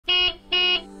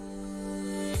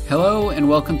Hello and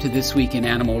welcome to This Week in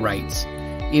Animal Rights.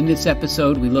 In this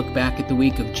episode, we look back at the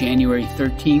week of January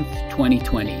 13th,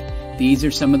 2020. These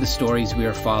are some of the stories we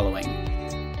are following.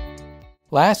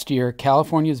 Last year,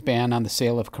 California's ban on the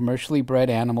sale of commercially bred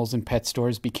animals in pet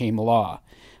stores became law.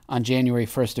 On January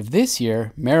 1st of this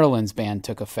year, Maryland's ban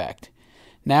took effect.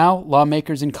 Now,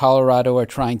 lawmakers in Colorado are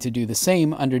trying to do the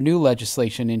same under new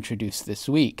legislation introduced this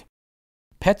week.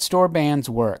 Pet store bans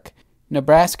work.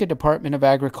 Nebraska Department of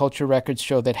Agriculture records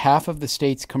show that half of the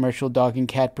state's commercial dog and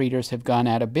cat breeders have gone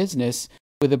out of business,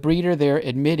 with a breeder there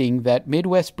admitting that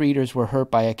Midwest breeders were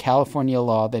hurt by a California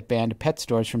law that banned pet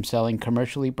stores from selling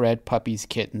commercially bred puppies,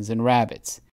 kittens, and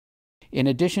rabbits. In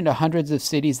addition to hundreds of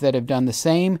cities that have done the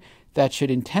same, that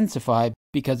should intensify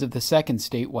because of the second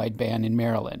statewide ban in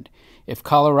Maryland. If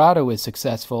Colorado is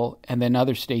successful, and then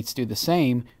other states do the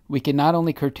same, we can not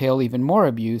only curtail even more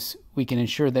abuse, we can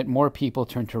ensure that more people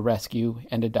turn to rescue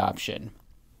and adoption.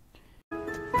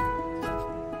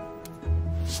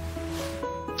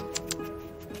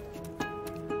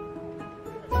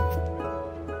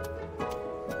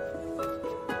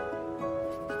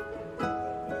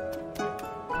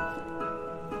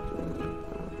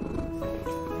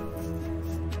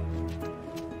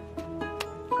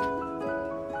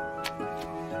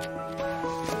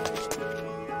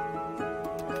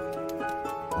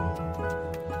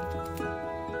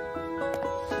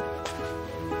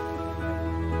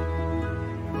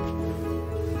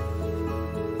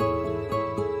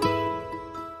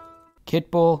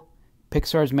 Kitbull,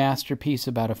 Pixar's masterpiece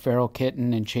about a feral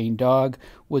kitten and chained dog,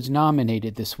 was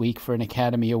nominated this week for an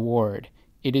Academy Award.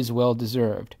 It is well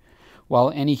deserved.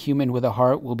 While any human with a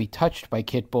heart will be touched by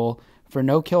Kitbull, for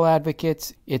no-kill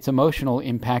advocates, its emotional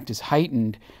impact is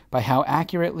heightened by how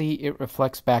accurately it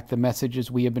reflects back the messages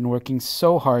we have been working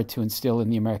so hard to instill in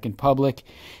the American public,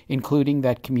 including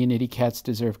that community cats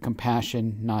deserve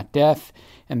compassion, not death,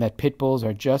 and that pit bulls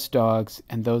are just dogs,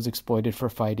 and those exploited for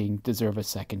fighting deserve a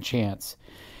second chance.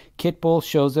 Kitbull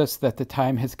shows us that the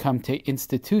time has come to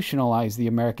institutionalize the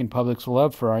American public's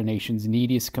love for our nation's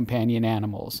neediest companion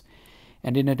animals.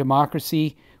 And in a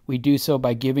democracy, we do so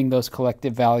by giving those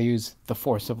collective values the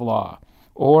force of law.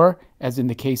 Or, as in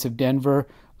the case of Denver,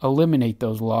 eliminate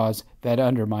those laws that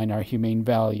undermine our humane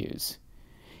values.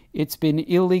 It's been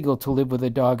illegal to live with a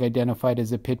dog identified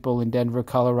as a pit bull in Denver,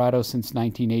 Colorado since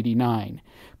 1989,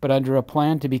 but under a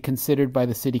plan to be considered by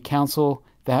the city council,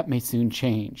 that may soon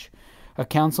change. A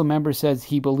council member says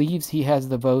he believes he has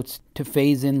the votes to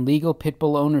phase in legal pit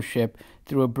bull ownership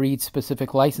through a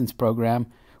breed-specific license program,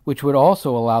 which would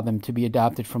also allow them to be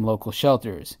adopted from local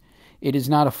shelters. It is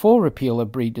not a full repeal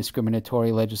of breed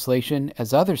discriminatory legislation,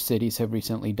 as other cities have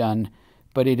recently done,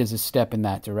 but it is a step in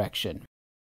that direction.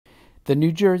 The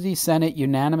New Jersey Senate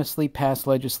unanimously passed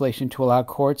legislation to allow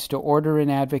courts to order an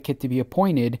advocate to be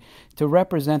appointed to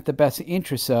represent the best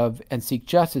interests of and seek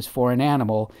justice for an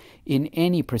animal in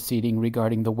any proceeding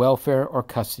regarding the welfare or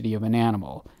custody of an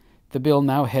animal. The bill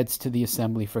now heads to the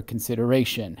Assembly for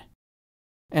consideration.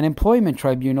 An employment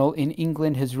tribunal in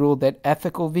England has ruled that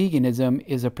ethical veganism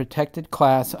is a protected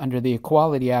class under the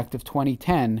Equality Act of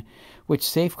 2010, which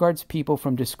safeguards people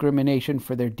from discrimination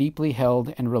for their deeply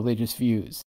held and religious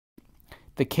views.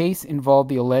 The case involved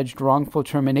the alleged wrongful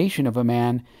termination of a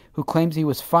man who claims he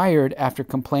was fired after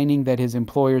complaining that his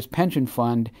employer's pension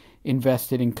fund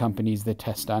invested in companies that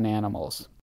test on animals.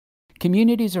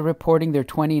 Communities are reporting their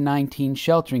 2019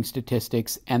 sheltering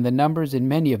statistics, and the numbers in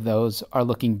many of those are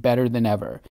looking better than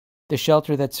ever. The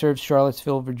shelter that serves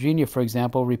Charlottesville, Virginia, for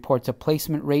example, reports a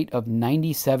placement rate of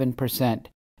 97%,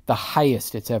 the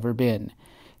highest it's ever been.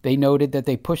 They noted that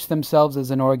they pushed themselves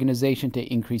as an organization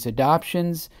to increase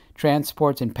adoptions,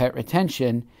 transports, and pet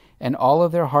retention, and all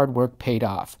of their hard work paid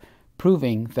off,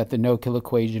 proving that the no-kill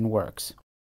equation works.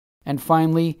 And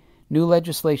finally, new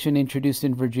legislation introduced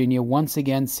in Virginia once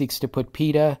again seeks to put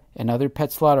PETA and other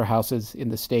pet slaughterhouses in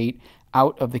the state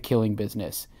out of the killing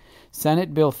business.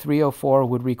 Senate Bill 304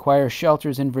 would require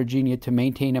shelters in Virginia to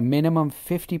maintain a minimum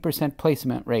 50%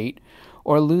 placement rate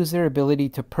or lose their ability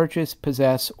to purchase,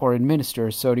 possess, or administer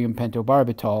sodium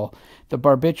pentobarbital, the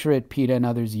barbiturate PETA and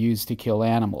others use to kill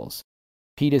animals.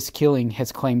 PETA's killing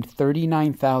has claimed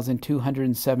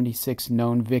 39,276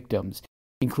 known victims,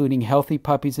 including healthy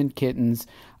puppies and kittens,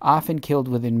 often killed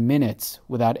within minutes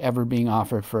without ever being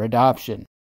offered for adoption.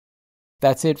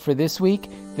 That's it for this week.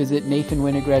 Visit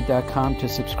nathanwinograd.com to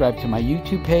subscribe to my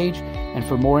YouTube page and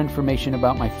for more information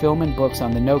about my film and books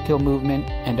on the no-kill movement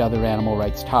and other animal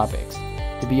rights topics.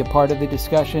 To be a part of the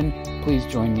discussion, please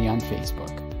join me on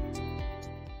Facebook.